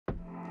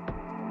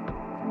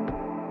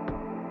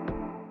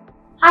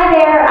Hi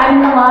there, I'm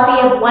in the lobby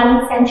of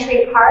 1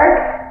 Century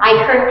Park.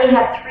 I currently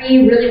have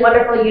 3 really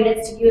wonderful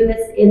units to view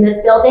in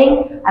this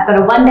building. I've got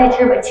a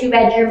 1-bedroom, a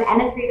 2-bedroom,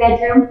 and a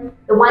 3-bedroom.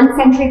 The 1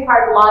 Century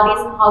Park lobbies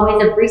and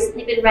hallways have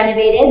recently been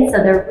renovated,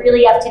 so they're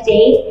really up to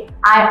date.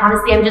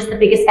 Honestly, I'm just the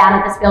biggest fan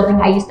of this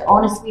building. I used to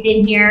own a suite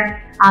in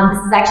here. This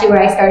is actually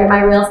where I started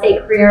my real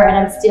estate career, and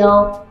I'm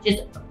still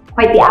just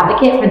quite the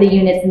advocate for the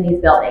units in these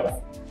buildings.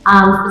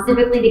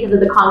 Specifically because of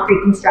the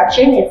concrete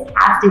construction. It's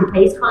cast in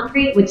place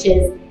concrete, which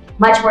is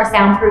much more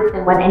soundproof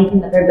than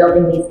anything that they're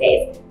building these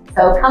days.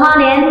 So come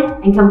on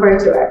in and come for a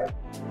tour.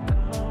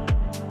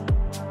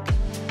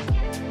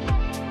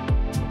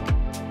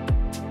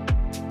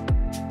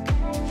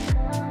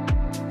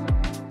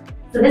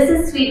 So this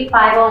is Suite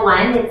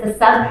 501. It's a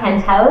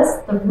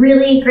sub-penthouse. The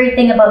really great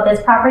thing about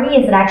this property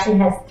is it actually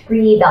has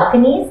 3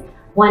 balconies.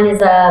 One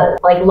is a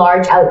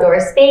large outdoor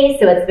space,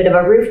 so it's a bit of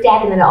a roof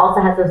deck, and then it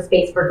also has some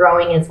space for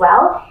growing as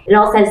well. It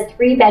also has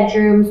 3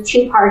 bedrooms,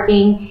 2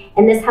 parking,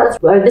 and this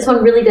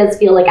one really does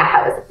feel like a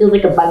house. It feels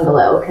like a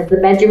bungalow because the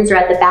bedrooms are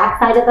at the back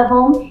side of the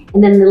home,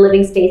 and then the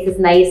living space is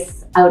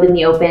nice out in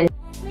the open.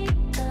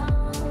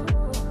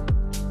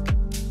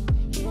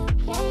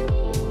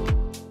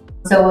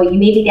 So you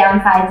may be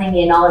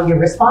downsizing in all of your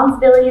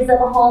responsibilities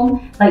of a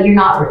home, but you're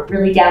not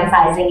really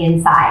downsizing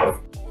in size.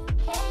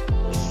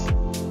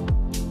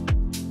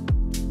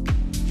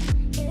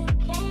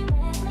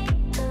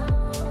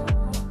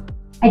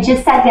 I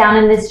just sat down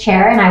in this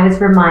chair and I was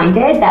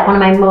reminded that one of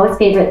my most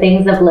favorite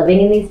things of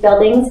living in these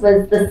buildings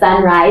was the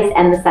sunrise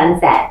and the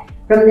sunset.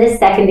 From this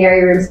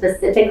secondary room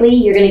specifically,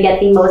 you're going to get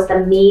the most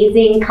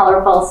amazing,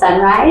 colorful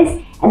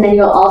sunrise, and then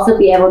you'll also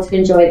be able to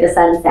enjoy the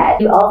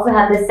sunset. You also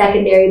have this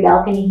secondary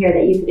balcony here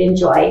that you could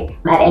enjoy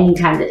at any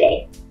time of the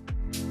day.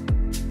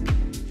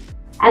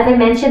 As I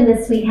mentioned,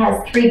 this suite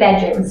has 3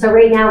 bedrooms. So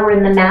right now we're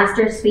in the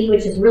master suite,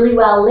 which is really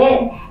well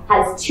lit,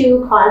 has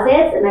 2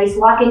 closets, a nice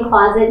walk-in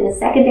closet and a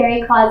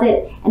secondary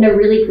closet, and a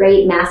really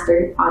great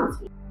master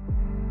ensuite.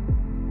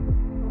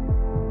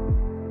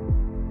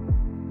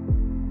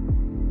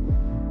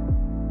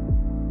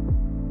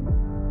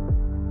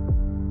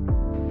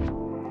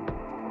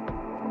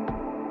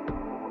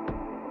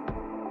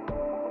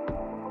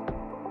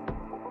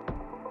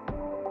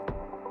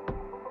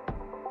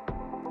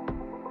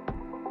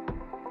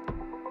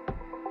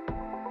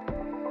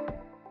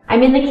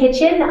 I'm in the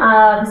kitchen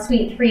of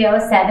Suite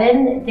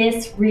 307.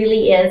 This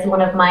really is one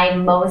of my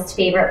most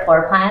favorite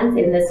floor plans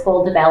in this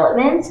whole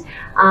development.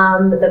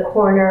 The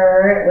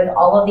corner with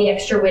all of the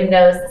extra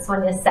windows. This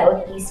one is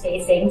southeast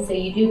facing, so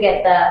you do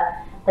get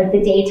the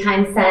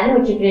daytime sun,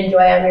 which you can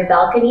enjoy on your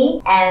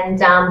balcony. And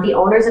the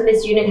owners of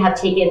this unit have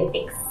taken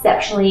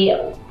exceptionally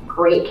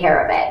great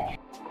care of it.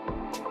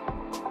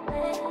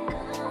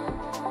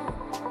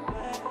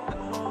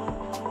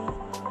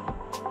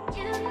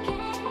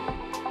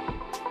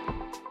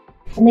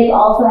 And they've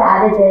also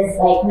added this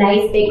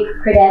nice big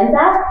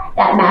credenza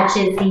that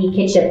matches the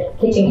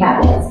kitchen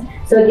cabinets.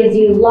 So it gives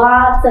you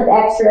lots of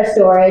extra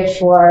storage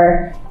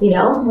for,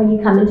 when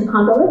you come into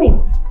condo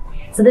living.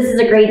 So this is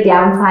a great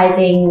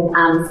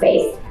downsizing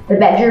space. The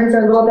bedrooms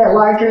are a little bit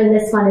larger in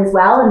this one as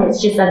well, and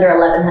it's just under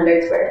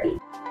 1,100 square feet.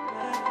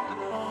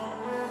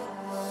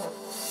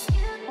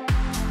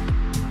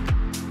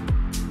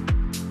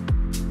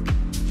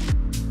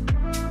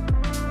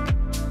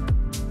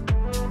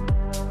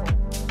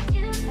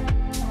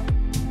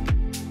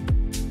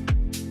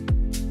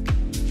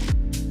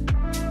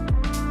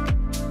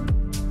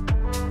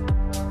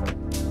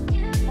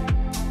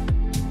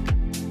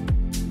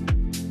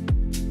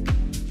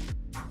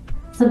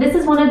 So this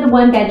is one of the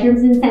 1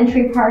 bedrooms in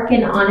Century Park,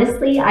 and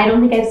honestly, I don't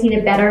think I've seen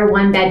a better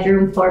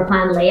 1-bedroom floor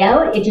plan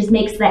layout. It just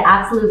makes the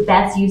absolute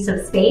best use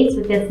of space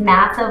with this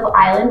massive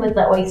island with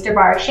the oyster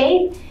bar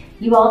shape.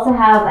 You also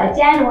have a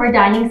den or a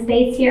dining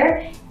space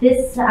here.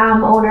 This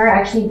owner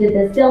actually did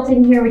this built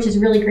in here, which is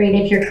really great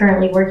if you're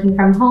currently working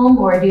from home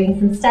or doing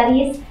some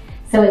studies.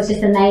 So it's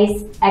just a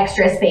nice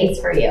extra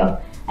space for you.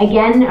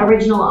 Again,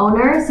 original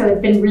owner, so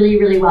it's been really,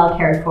 really well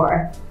cared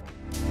for.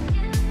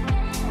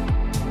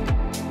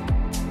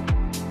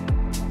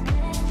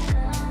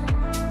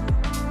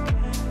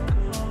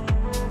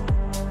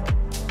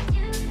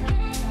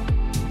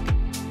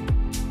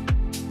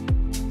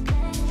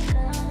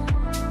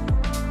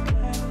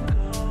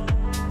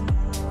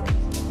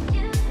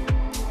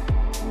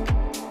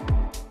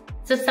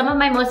 So some of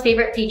my most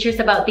favorite features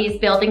about these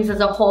buildings as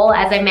a whole,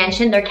 as I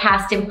mentioned, they're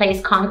cast in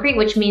place concrete,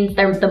 which means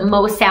they're the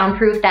most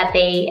soundproof that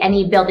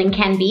any building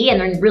can be,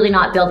 and they're really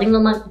not building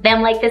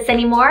them like this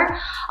anymore.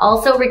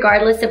 Also,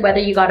 regardless of whether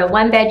you got a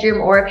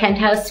 1-bedroom or a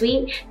penthouse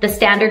suite, the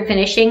standard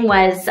finishing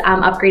was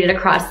upgraded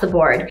across the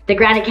board. The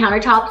granite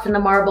countertops and the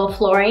marble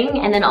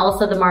flooring, and then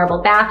also the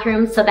marble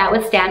bathrooms, so that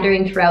was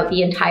standard throughout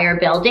the entire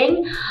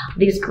building.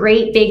 These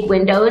great big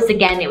windows,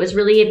 again, it was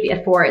really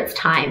before its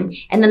time.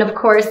 And then of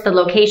course, the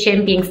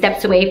location being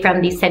steps away from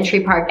the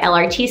Century Park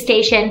LRT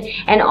station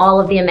and all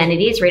of the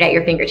amenities right at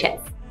your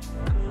fingertips.